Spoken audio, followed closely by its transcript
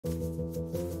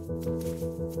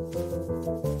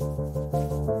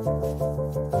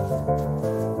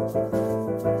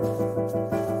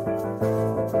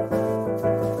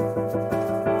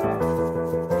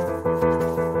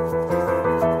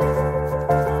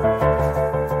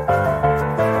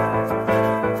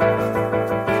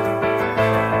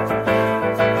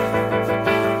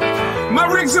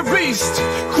rhythm's a beast,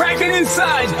 Kraken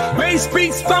inside, bass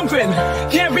beats thumping,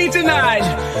 can't be denied.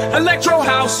 Electro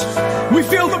house, we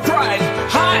feel the pride,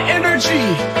 high energy,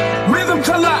 rhythm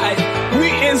collide. We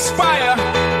inspire,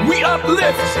 we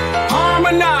uplift,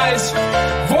 harmonize,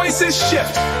 voices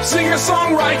shift,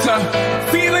 singer-songwriter,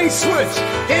 feeling swift.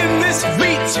 In this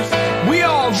beat, we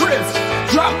all drift,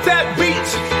 drop that beat,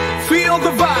 feel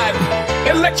the vibe.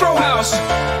 Electro house,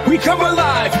 we come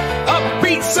alive,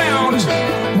 upbeat sound,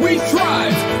 we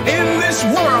thrive. In this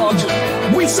world,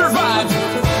 we survive.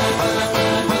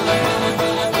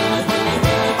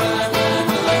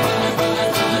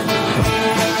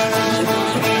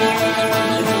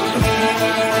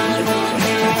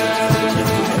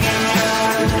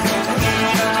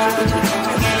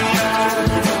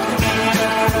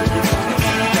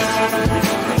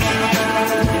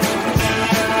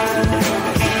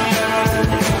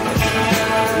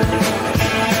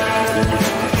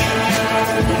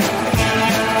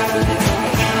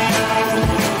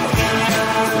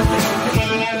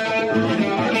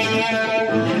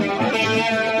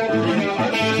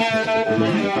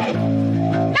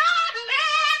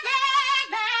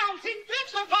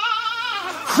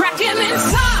 Kraken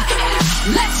inside,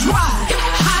 let's ride,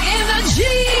 high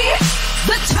energy,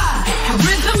 the tide,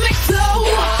 rhythmic flow,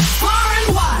 far and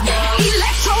wide,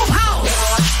 electro house,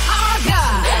 our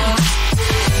guide.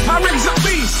 Our rhythm's a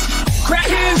beast,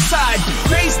 Kraken inside,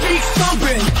 bass beats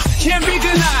thumping, can't be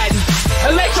denied.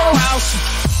 Electro house,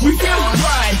 we feel the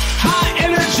pride, high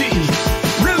energy,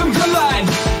 rhythm collide.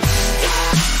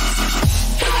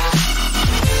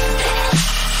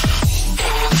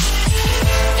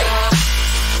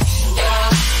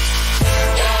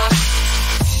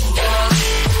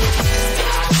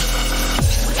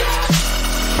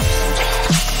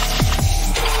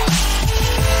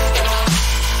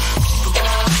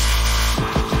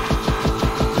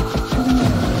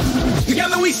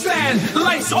 We stand,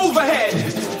 lights overhead,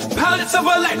 palettes of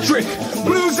electric,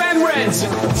 blues and reds,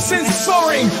 synth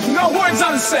soaring, no words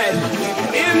unsaid.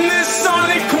 In this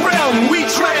sonic realm we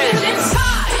tread.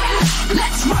 Inside,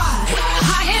 let's ride,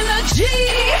 high energy,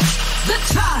 the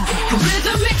tide,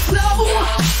 rhythmic flow,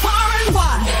 far and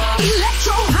wide,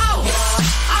 electro house,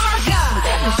 our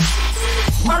guide.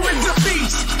 Our rhythm's a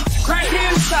beast, Kraken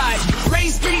inside,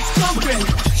 bass beats thumping,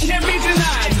 can't be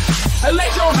denied.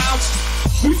 Electro house,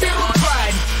 we feel the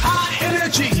pride, high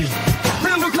energy,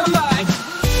 rhythm collide.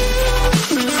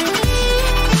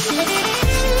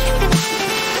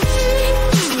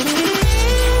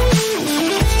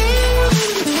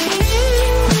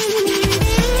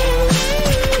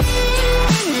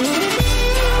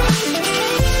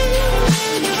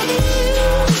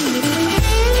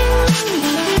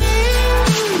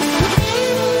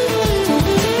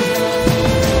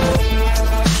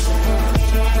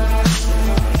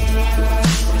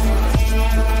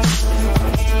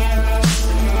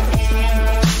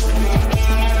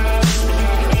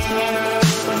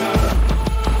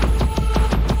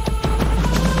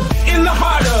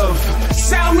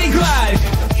 Sound we glide,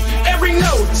 every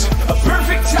note a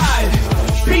perfect tide,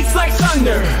 beats like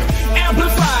thunder,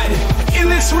 amplified. In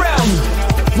this realm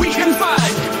we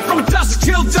confide, from dusk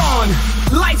till dawn,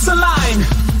 lights align,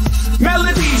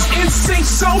 melodies in sync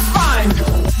so fine.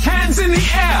 Hands in the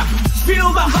air,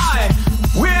 feel the high,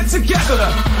 we're together,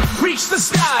 reach the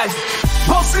sky.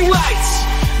 Pulsing lights,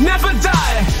 never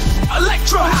die,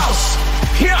 electro house,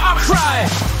 hear our cry.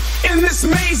 In this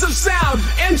maze of sound,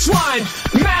 entwined,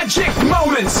 magic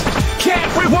moments,